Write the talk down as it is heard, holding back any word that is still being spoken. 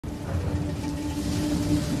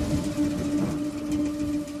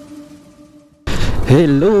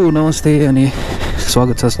Hello नमस्ते अनि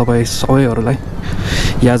स्वागत छ सबैहरूलाई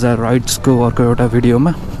याजा राइड्सको अर्को एउटा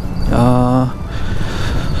भिडियोमा।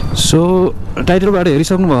 सो टाइटलबाट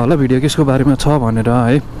हेरिसक्नुभयो होला भिडियो केसको बारेमा छ भनेर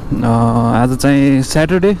है। आज चाहिँ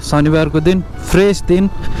स्याटरडे शनिबारको दिन, फ्रेस दिन,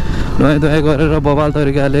 नुहाइ गरेर बबाल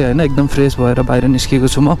तरिकाले होइन एकदम फ्रेस भएर बाहिर निस्केको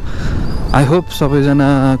छु म। आई होप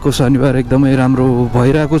सबैजनाको शनिबार एकदमै राम्रो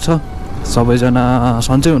भइरहेको छ, सबैजना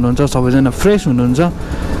सन्चै हुनुहुन्छ, सबैजना फ्रेस हुनुहुन्छ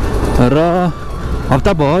र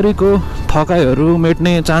हप्ताभरिको थकाइहरू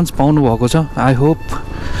मेट्ने चान्स पाउनुभएको छ। आई होप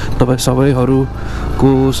तपाईँ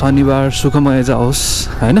सबैहरूको शनिबार सुखमय जाओस्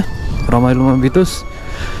होइन, रमाइलोमा बितोस्।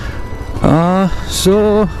 सो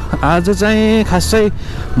आज चाहिँ खासै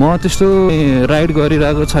म त्यस्तो राइड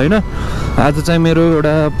गरिरहेको छैन। आज चाहिँ मेरो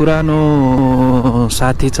एउटा पुरानो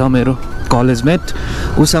साथी छ, मेरो कलेजमेट,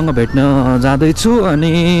 उसँग भेट्न जाँदैछु।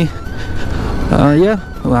 अनि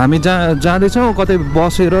हामी जाँदैछौँ कतै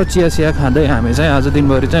बसेर चिया खाँदै हामी चाहिँ आज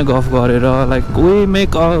दिनभरि चाहिँ गफ गरेर like we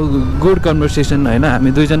make a good conversation होइन।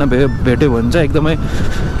 हामी दुईजना भेट्यो भने चाहिँ एकदमै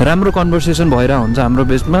राम्रो कन्भर्सेसन भइरहेको हुन्छ हाम्रो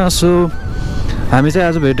बिचमा। सो हामी चाहिँ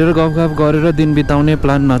आज भेटेर गफ गरेर दिन बिताउने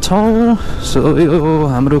प्लानमा छौँ। सो यो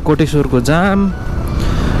हाम्रो कोटेश्वरको जाम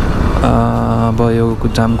भयो,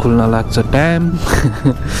 जाम खुल्न लाग्छ टाइम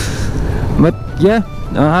बट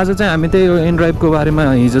आज चाहिँ हामी त्यही इनड्राइभको बारेमा,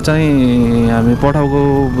 हिजो चाहिँ हामी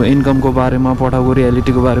पठाउको इन्कमको बारेमा, पठाउको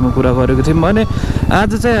रियालिटीको बारेमा कुरा गरेको थियौँ भने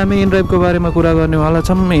आज चाहिँ हामी इनड्राइभको बारेमा कुरा गर्नेवाला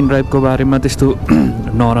छौँ। इनड्राइभको बारेमा त्यस्तो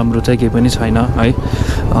नराम्रो चाहिँ केही पनि छैन है।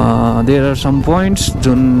 देयर आर सम पोइन्ट्स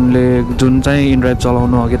जुन चाहिँ इनड्राइभ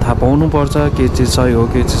चलाउनु अघि थाहा पाउनुपर्छ, के चिज सही हो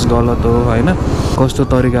के चिज गलत हो होइन, कस्तो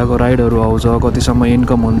तरिकाको राइडहरू आउँछ, कतिसम्म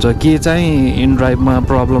इन्कम हुन्छ, के चाहिँ इनड्राइभमा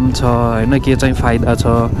प्रब्लम छ होइन, के चाहिँ फाइदा छ,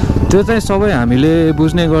 त्यो चाहिँ सबै हामीले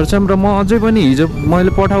बुझ्ने गर्छौँ। र म अझै पनि हिजो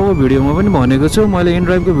मैले पठाएको भिडियोमा पनि भनेको छु, मैले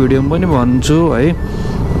इनड्राइभको भिडियोमा पनि भन्छु है।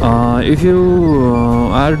 If you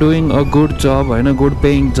are doing a good जब होइन, गुड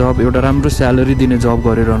पेइङ जब, एउटा राम्रो स्यालेरी दिने जब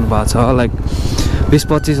गरिरहनु भएको छ, लाइक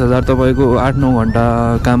 20-25 हजार तपाईँको 8-9 घन्टा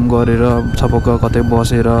काम गरेर छपक्क कतै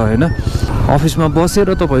बसेर होइन, अफिसमा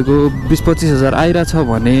बसेर तपाईँको 20-25 हजार आइरहेछ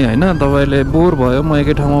भने होइन, तपाईँले बोर भयो म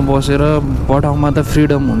एकै ठाउँमा बसेर, पठाउमा त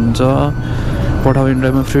फ्रिडम हुन्छ, पठाउ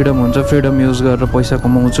इन्ड्राइभमा फ्रिडम हुन्छ, फ्रिडम युज गरेर पैसा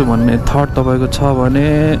कमाउँछु भन्ने थट तपाईँको छ भने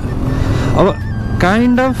अब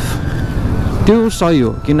काइन्ड अफ त्यो सही हो।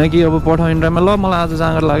 किनकि अब पठाउ इन्ड्राइभमा ल मलाई आज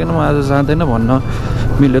जाँगर लागेन, म आज जाँदैन भन्न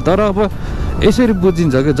मिल्यो। तर अब यसरी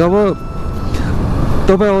बुझिन्छ कि जब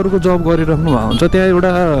तपाईँ अरूको जब गरिराख्नु भएको हुन्छ, त्यहाँ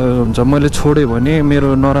एउटा हुन्छ मैले छोडेँ भने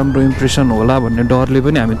मेरो नराम्रो इम्प्रेसन होला भन्ने डरले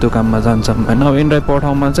पनि हामी त्यो काममा जान्छौँ होइन। अब इनड्राइभ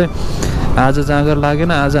पठाउमा चाहिँ आज जाँगर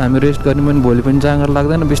लागेन, आज हामी रेस्ट गर्ने पनि भोलि पनि जाँगर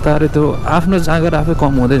लाग्दैन, बिस्तारै त्यो आफ्नो जाँगर आफै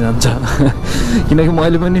कम हुँदै जान्छ। किनकि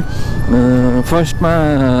मैले पनि फर्स्टमा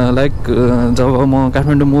लाइक जब म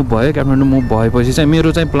काठमाडौँ मुभ भएपछि चाहिँ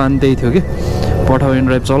मेरो चाहिँ प्लान त्यही थियो कि पठाउ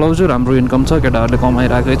इनड्राइभ चलाउँछु, राम्रो इन्कम छ, केटाहरूले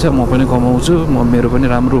कमाइरहेकै छ, म पनि कमाउँछु, मेरो पनि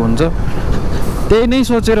राम्रो हुन्छ, त्यही नै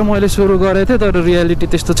सोचेर मैले सुरु गरेको थिएँ। तर रियालिटी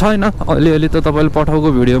त्यस्तो छैन। अलिअलि त तपाईँले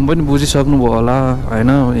पठाउको भिडियोमा पनि बुझिसक्नुभयो होला होइन,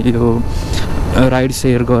 यो राइड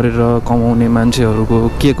सेयर गरेर कमाउने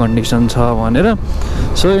मान्छेहरूको के कन्डिसन छ भनेर।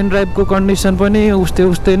 सो इनड्राइभको कन्डिसन पनि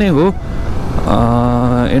उस्तै नै हो।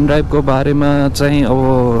 इनड्राइभको बारेमा चाहिँ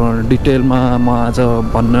अब डिटेलमा म आज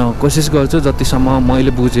भन्न कोसिस गर्छु जतिसम्म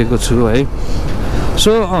मैले बुझेको छु है।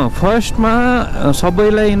 सो फर्स्टमा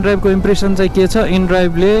सबैलाई इनड्राइभको इम्प्रेसन चाहिँ के छ,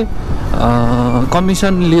 इनड्राइभले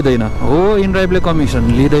कमिसन लिँदैन हो, इनड्राइभले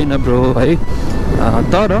कमिसन लिँदैन ब्रो है।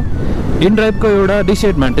 तर इनड्राइभको एउटा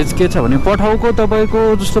डिसएडभान्टेज के छ भने पठाउको तपाईँको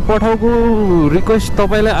जस्तो पठाउको रिक्वेस्ट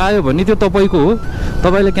तपाईँलाई आयो भने त्यो तपाईँको हो,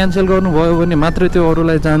 तपाईँले क्यान्सल गर्नुभयो भने मात्रै त्यो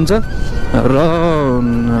अरूलाई जान्छ र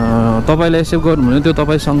तपाईँले एक्सेप्ट गर्नु भने त्यो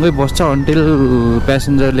तपाईँसँगै बस्छ अन्टिल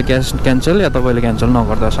प्यासेन्जरले क्यान्सल या तपाईँले क्यान्सल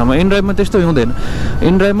नगर्दासम्म। इनड्राइभमा त्यस्तो हुँदैन।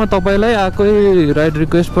 इनड्राइभमा तपाईँलाई आएकै राइड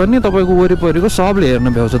रिक्वेस्ट पनि तपाईँको वरिपरिको सबले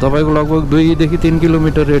हेर्न भ्याउँछ, तपाईँको लगभग 2 देखि 3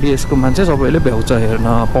 किलोमिटर रेडियसको मान्छे सबैले भ्याउँछ, हेर्न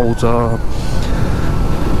पाउँछ,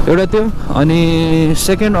 एउटा त्यो। अनि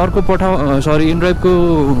सेकेन्ड अर्को इनड्राइभको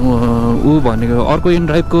भनेको अर्को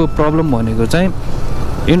इनड्राइभको प्रब्लम भनेको चाहिँ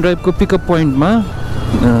इनड्राइभको पिकअप पोइन्टमा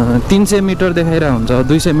 300 मिटर देखाइरहेको हुन्छ,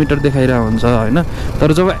 200 मिटर देखाइरहेको हुन्छ होइन।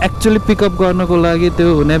 तर जब एक्चुअली पिकअप गर्नको लागि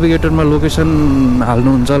त्यो नेभिगेटरमा लोकेसन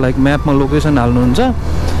हाल्नुहुन्छ, लाइक म्यापमा लोकेसन हाल्नुहुन्छ,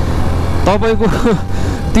 तपाईँको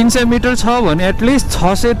 300 मिटर छ भने एटलिस्ट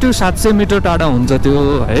 600 to 700 मिटर टाढा हुन्छ त्यो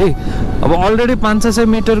है। अब अलरेडी 500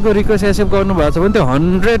 मिटरको रिक्वेस्ट एक्सेप्ट गर्नुभएको छ भने त्यो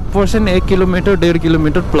 100% 1 किलोमिटर 1.5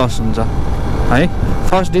 किलोमिटर प्लस हुन्छ है।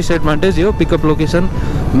 फर्स्ट डिसएडभान्टेज यो, पिकअप लोकेसन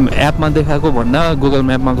एपमा देखाएको भन्दा गुगल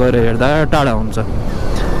म्यापमा गएर हेर्दा टाढा हुन्छ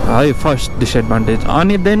है, फर्स्ट डिसएडभान्टेज।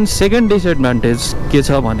 अनि देन सेकेन्ड डिसएडभान्टेज के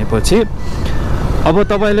छ भनेपछि अब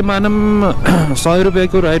तपाईँले मानौँ 100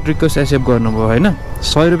 रुपियाँको राइड रिक्वेस्ट एक्सेप्ट गर्नुभयो होइन,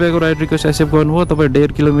 100 रुपियाँको राइड रिक्वेस्ट एक्सेप्ट गर्नुभयो, तपाईँ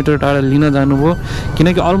 1.5 किलोमिटर टाढा लिन जानुभयो।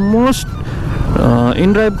 किनकि अलमोस्ट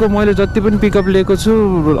इनड्राइभको मैले जति पनि पिकअप लिएको छु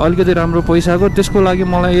अलिकति राम्रो पैसाको, त्यसको लागि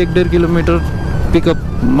मलाई 1.5 किलोमिटर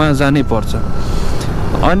पिकअपमा जानै पर्छ।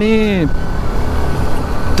 अनि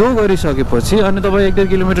त्यो गरिसकेपछि अनि तपाईँ 1.5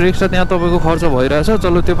 किलोमिटर एक्स्ट्रा त्यहाँ तपाईँको खर्च भइरहेछ,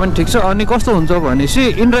 चलो त्यो पनि ठिक छ। अनि कस्तो हुन्छ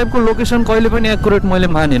भनेपछि इनड्राइभको लोकेसन कहिले पनि एक्युरेट मैले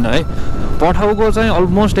मानेन है, पठाउको चाहिँ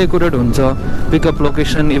अलमोस्ट एक्युरेट हुन्छ, पिकअप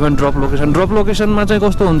लोकेसन इभन ड्रप लोकेसनमा चाहिँ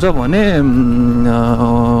कस्तो हुन्छ भने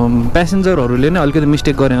प्यासेन्जरहरूले नै अलिकति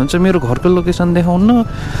मिस्टेक गरे हुन्छ, मेरो घरको लोकेसन देखाउन्न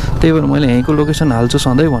त्यही भएर मैले यहीँको लोकेसन हाल्छु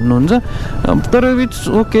सधैँ भन्नुहुन्छ। तर इट्स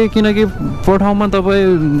ओके, किनकि पठाउमा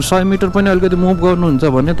तपाईँ 100 मिटर पनि अलिकति मुभ गर्नुहुन्छ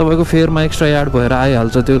भने तपाईँको फेयरमा एक्स्ट्रा एड भएर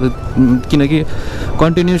आइहाल्छ त्यो, किनकि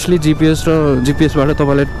कन्टिन्युसली जिपिएसबाट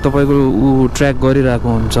तपाईँको ऊ ट्र्याक गरिरहेको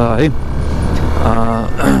हुन्छ है,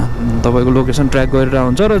 तपाईँको लोकेसन ट्र्याक गरिरहेको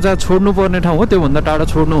हुन्छ। र जहाँ छोड्नुपर्ने ठाउँ हो त्योभन्दा टाढा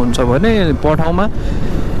छोड्नुहुन्छ भने पठाउमा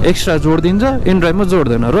एक्स्ट्रा जोडिदिन्छ, इनड्राइभमा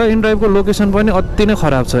जोड्दैन। र इनड्राइभको लोकेसन पनि अति नै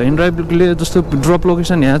खराब छ। इनड्राइभले जस्तो ड्रप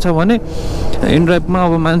लोकेसन यहाँ छ भने इनड्राइभमा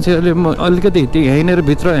अब मान्छेहरूले अलिकति यहीँनिर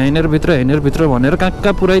भित्र भनेर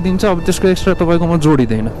कहाँ पुऱ्याइदिन्छ, अब त्यसको एक्स्ट्रा तपाईँकोमा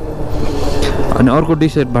जोडिँदैन। अनि अर्को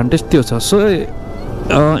डिसएडभान्टेज त्यो छ। सो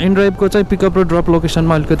इनड्राइभको चाहिँ पिकअप र ड्रप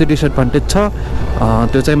लोकेसनमा अलिकति डिसएडभान्टेज छ,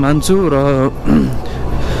 त्यो चाहिँ मान्छु। र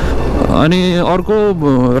अनि अर्को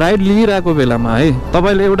राइड लिइरहेको बेलामा है,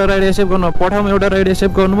 तपाईँले एउटा राइड एक्सेप्ट गर्नु, पठाउमा एउटा राइड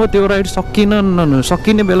एक्सेप्ट गर्नुभयो, त्यो राइड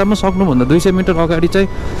सकिने बेलामा सक्नुभन्दा 200 मिटर अगाडि चाहिँ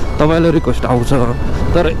तपाईँलाई रिक्वेस्ट आउँछ।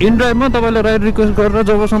 तर इनड्राइभमा तपाईँले राइड रिक्वेस्ट गरेर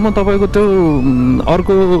जबसम्म तपाईँको त्यो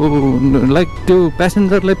अर्को लाइक त्यो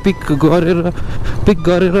प्यासेन्जरलाई पिक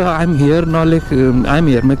गरेर आइएम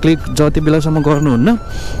हियरमा क्लिक जति बेलासम्म गर्नुहुन्न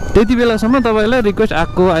त्यति बेलासम्म तपाईँलाई रिक्वेस्ट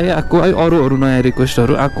आएको आए अरू नयाँ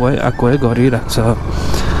रिक्वेस्टहरू आएको आए गरिरहेको छ।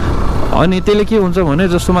 अनि त्यसले के हुन्छ भने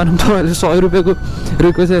जस्तो मानौँ तपाईँले 100 रुपियाँको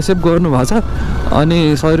रिक्वेस्ट एक्सेप्ट गर्नुभएको छ,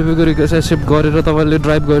 अनि 100 रुपियाँको रिक्वेस्ट एक्सेप्ट गरेर तपाईँले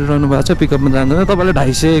ड्राइभ गरिरहनु भएको छ, पिकअपमा जाँदैन, तपाईँले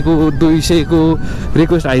 250 को 200 को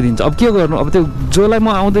रिक्वेस्ट आइदिन्छ। अब के गर्नु, अब त्यो जसलाई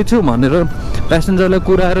म आउँदैछु भनेर प्यासेन्जरलाई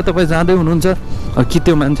कुराएर तपाईँ जाँदै हुनुहुन्छ कि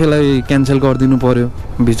त्यो मान्छेलाई क्यान्सल गरिदिनु पऱ्यो,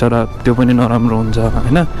 बिचरा त्यो पनि नराम्रो हुन्छ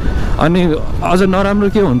होइन। अनि अझ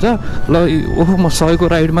नराम्रो के हुन्छ, ल ओहो म 100 को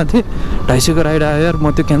राइडमा थिएँ, 250 को राइड आयो यार,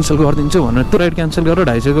 म त्यो क्यान्सल गरिदिन्छु भनेर त्यो राइड क्यान्सल गरेर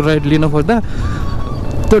 250 को राइड लिन खोज्दा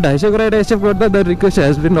त्यो 250 को राइड एक्सेप्ट गर्दा the request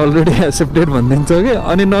has been already accepted भनिदिन्छ कि,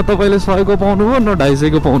 अनि न तपाईँले 100 को पाउनुभयो न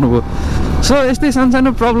 250 को पाउनुभयो। सो यस्तै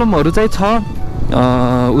सानो प्रब्लमहरू चाहिँ छ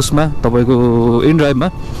उसमा तपाईँको इनड्राइभमा।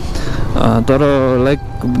 तर लाइक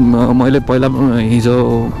मैले पहिला हिजो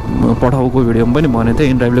पठाउको भिडियोमा पनि भनेको थिएँ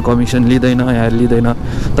इनड्राइभले कमिसन लिँदैन,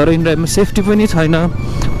 तर इनड्राइभमा सेफ्टी पनि छैन।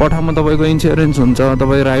 पठाउमा तपाईँको इन्सुरेन्स हुन्छ,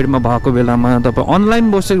 तपाईँ राइडमा भएको बेलामा तपाईँ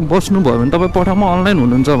अनलाइन बस्नुभयो भने, तपाईँ पठाउमा अनलाइन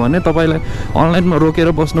हुनुहुन्छ भने तपाईँलाई अनलाइनमा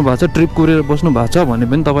रोकेर बस्नु भएको छ, ट्रिप कुरेर बस्नु भएको छ भने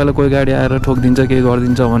पनि तपाईँलाई कोही गाडी आएर ठोकिदिन्छ के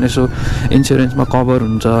गरिदिन्छ भने सो इन्सुरेन्समा कभर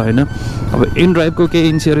हुन्छ होइन। अब इनड्राइभको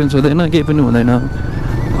केही इन्सुरेन्स हुँदैन, केही पनि हुँदैन।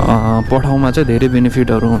 पठाउमा चाहिँ धेरै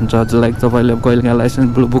बेनिफिटहरू हुन्छ, लाइक तपाईँले कहिलेकाहीँ लाइसेन्स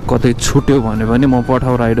बुक कतै छुट्यो भने पनि म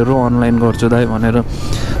पठाउ राइडहरू अनलाइन गर्छु दाइ भनेर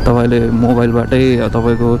तपाईँले मोबाइलबाटै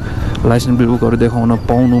तपाईँको लाइसेन्स बुकहरू देखाउन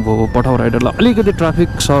पाउनुभयो। पठाउ राइडरलाई अलिकति ट्राफिक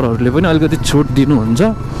सरहरूले पनि अलिकति छुट दिनुहुन्छ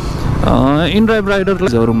इनड्राइभ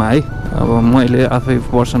राइडरहरूमा है। अब मैले आफै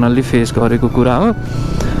पर्सनल्ली फेस गरेको कुरा हो,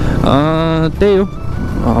 त्यही हो।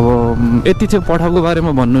 अब यति चाहिँ पठाउको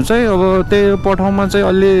बारेमा भन्नु चाहिँ, अब त्यही पठाउमा चाहिँ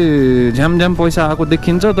अलि झ्याम पैसा आएको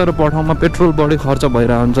देखिन्छ, तर पठाउमा पेट्रोल बढी खर्च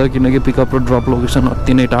भइरहेको हुन्छ, किनकि पिकअप र ड्रप लोकेसन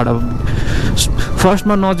अति नै टाढा,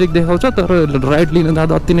 फर्स्टमा नजिक देखाउँछ तर राइड लिन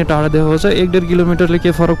जाँदा अति नै टाढा देखाउँछ। 1.5 किलोमिटरले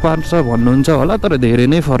के फरक पार्छ भन्नुहुन्छ होला, तर धेरै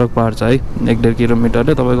नै फरक पार्छ है। 1.5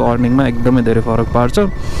 किलोमिटरले तपाईँको अर्निङमा एकदमै धेरै फरक पार्छ।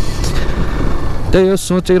 त्यही हो,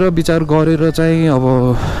 सोचेर विचार गरेर चाहिँ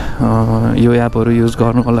अब यो एपहरू युज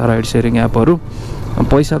गर्नु होला, राइड सेयरिङ एपहरू।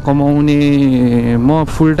 पैसा कमाउने म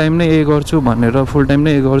फुल टाइम नै गर्छु भनेर, फुल टाइम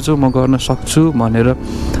नै गर्छु म गर्न सक्छु भनेर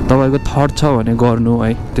तपाईँको थट छ भने गर्नु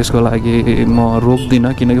है, त्यसको लागि म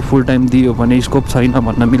रोक्दिनँ। किनकि फुल टाइम दियो भने स्कोप छैन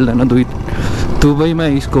भन्न मिल्दैन, दुवैमा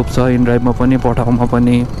स्कोप छ, इनड्राइभमा पनि पठाउमा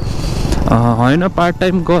पनि होइन। पार्ट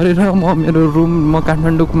टाइम गरेर म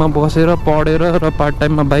काठमाडौँमा बसेर पढेर र पार्ट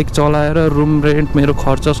टाइममा बाइक चलाएर रुम रेन्ट मेरो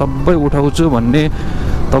खर्च सबै उठाउँछु भन्ने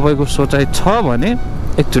तपाईँको सोचाइ छ भने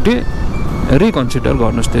एकचोटि रिकन्सिडर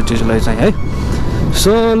गर्नुहोस् त्यो चिजलाई चाहिँ है।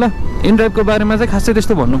 सो ल, इनड्राइभको बारेमा चाहिँ खासै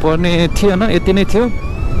त्यस्तो भन्नुपर्ने थिएन, यति नै थियो।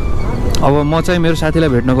 अब म चाहिँ मेरो साथीलाई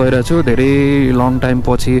भेट्न गइरहेको छु, धेरै लङ टाइम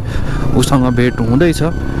पछि उसँग भेट हुँदैछ।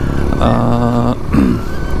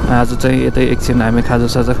 आज चाहिँ यतै एकछिन हामी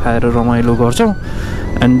खाजासाजा खाएर रमाइलो गर्छौँ,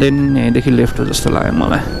 एन्ड देन यहीँदेखि लेफ्ट हो जस्तो लाग्यो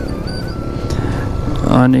मलाई।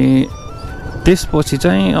 अनि त्यसपछि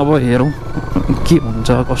चाहिँ अब हेरौँ के हुन्छ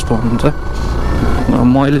कस्तो हुन्छ।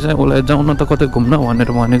 मैले चाहिँ उसलाई जाउँ न त कतै घुम्न भनेर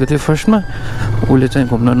भनेको थिएँ फर्स्टमा, उसले चाहिँ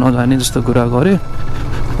घुम्न नजाने जस्तो कुरा गऱ्यो।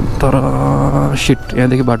 तर सिट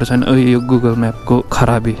यहाँदेखि बाटो छैन। यो गुगल म्यापको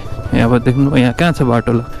खराबी। अब देख्नु यहाँ कहाँ छ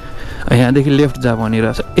बाटो, ल यहाँदेखि लेफ्ट जा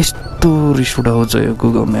भनिरहेछ। यस्तो रिस उठाउँछ यो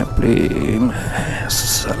गुगल म्यापले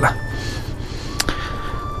साला।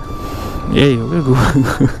 यही हो क्या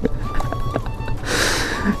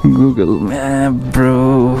गुगल म्याप ब्रो।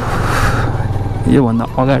 योभन्दा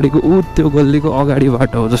अगाडिको त्यो गल्लीको अगाडि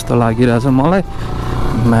बाटो हो जस्तो लागिरहेछ मलाई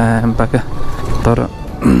म्यापमा क्या। तर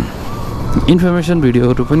इन्फर्मेसन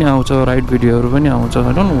भिडियोहरू पनि आउँछ, राइड भिडियोहरू पनि आउँछ।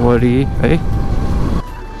 डोन्ट वरी है।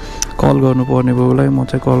 कल गर्नुपर्ने भयो उसलाई, म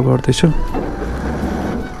चाहिँ कल गर्दैछु।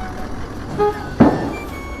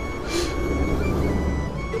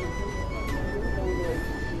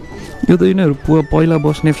 यो त यिनीहरू पहिला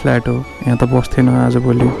बस्ने फ्ल्याट हो, यहाँ त बस्थेन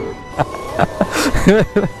आजभोलि।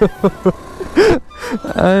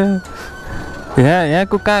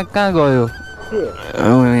 यहाँको कहाँ गयो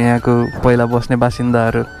यहाँको पहिला बस्ने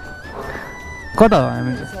बासिन्दाहरू? कता हो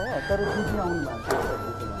हामी?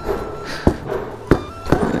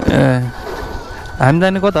 हामी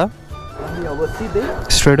जाने कता?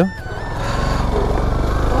 स्ट्रेट हो।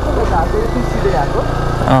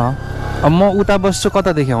 अब म उता बस्छु,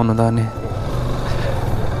 कतादेखि आउनु त अनि?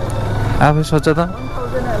 आफै सोच त।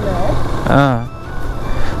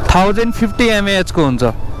 1050 mAh को हुन्छ।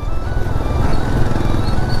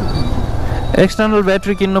 एक्सटर्नल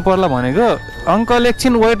ब्याट्री किन्नु पर्ला भनेको। अङ्कल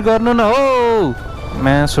एकछिन वेट गर्नु न हो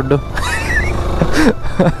म्या सुड्डो।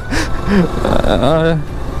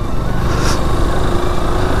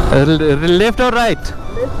 लेफ्ट और राइट?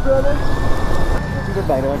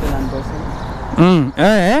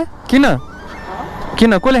 किन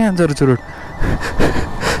किन कसले खान्छ अरू चुरोट?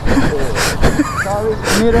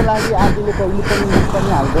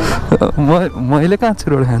 मैले कहाँ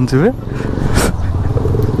चुरोट खान्छु बे?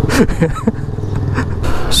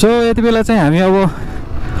 सो यति बेला चाहिँ हामी अब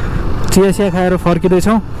चिया खाएर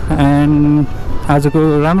फर्किँदैछौँ। एन्ड आजको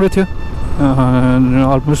राम्रो थियो,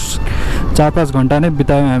 अलमोस्ट 4-5 घन्टा नै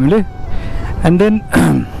बितायौँ हामीले। एन्ड देन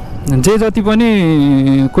जे जति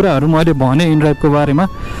पनि कुराहरू मैले भने इनड्राइभको बारेमा,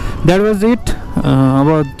 द्याट वाज इट। अब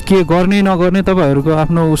के गर्ने नगर्ने तपाईँहरूको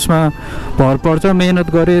आफ्नो उसमा भर पर्छ। मेहनत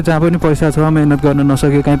गरेँ जहाँ पनि पैसा छ, मेहनत गर्न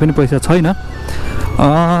नसके कहीँ पनि पैसा छैन।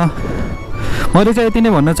 मैले चाहिँ यति नै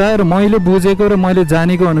भन्न चाहेँ र मैले बुझेको र मैले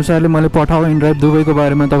जानेको अनुसारले मैले पठाउ इनड्राइभ दुबईको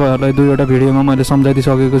बारेमा तपाईँहरूलाई 2वटा भिडियोमा मैले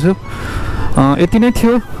सम्झाइदिइसकेको छु। यति नै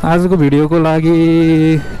थियो आजको भिडियोको लागि,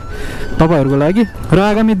 तपाईँहरूको लागि। र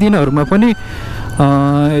आगामी दिनहरूमा पनि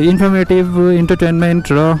इन्फर्मेटिभ, इन्टरटेनमेन्ट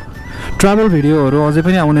र ट्राभल भिडियोहरू अझै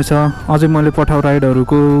पनि आउनेछ। अझै मैले पठाउ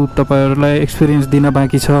राइडहरूको तपाईँहरूलाई एक्सपिरियन्स दिन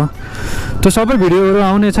बाँकी छ। त्यो सबै भिडियोहरू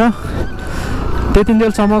आउनेछ।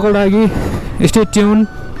 त्यतिन्जेलसम्मको लागि स्टे ट्युन।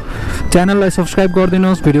 च्यानललाई सब्सक्राइब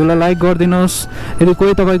गरिदिनुहोस्, भिडियोलाई लाइक गरिदिनुहोस्। यदि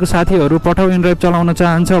कोही तपाईँको साथीहरू पठाउ इनड्राइभ चलाउन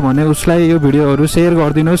चाहन्छ भने उसलाई यो भिडियोहरू सेयर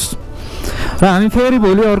गरिदिनुहोस्। र हामी फेरि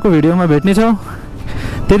भोलि अर्को भिडियोमा भेट्नेछौँ।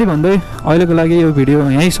 त्यति भन्दै अहिलेको लागि यो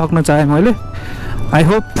भिडियो यहीँ सक्न चाहेँ मैले। I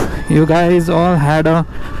hope you guys all had a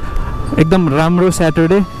एकदम राम्रो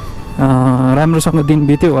स्याटरडे, राम्रोसँग दिन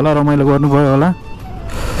बित्यो होला, रमाइलो गर्नुभयो होला।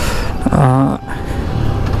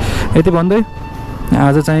 यति भन्दै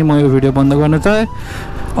आज चाहिँ म यो भिडियो बन्द गर्न चाहेँ।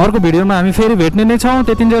 अर्को भिडियोमा हामी फेरि भेट्ने नै छौँ।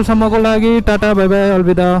 त्यतिन्जेलसम्मको लागि टाटा बाई बाई,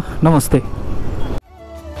 अलविदा, नमस्ते।